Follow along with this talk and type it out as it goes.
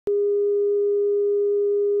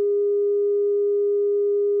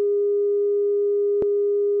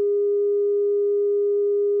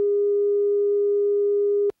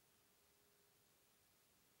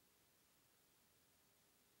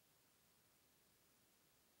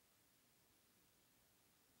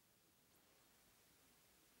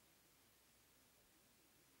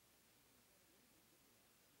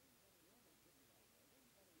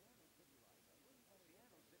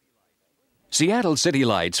Seattle City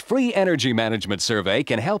Light's free energy management survey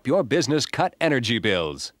can help your business cut energy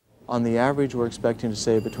bills. On the average, we're expecting to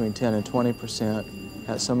save between 10 and 20%.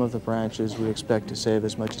 At some of the branches, we expect to save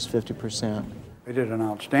as much as 50%. They did an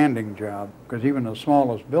outstanding job, because even the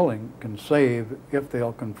smallest building can save if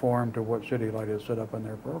they'll conform to what City Light has set up in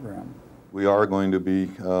their program. We are going to be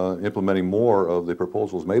implementing more of the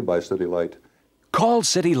proposals made by City Light. Call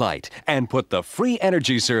City Light and put the free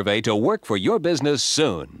energy survey to work for your business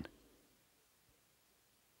soon.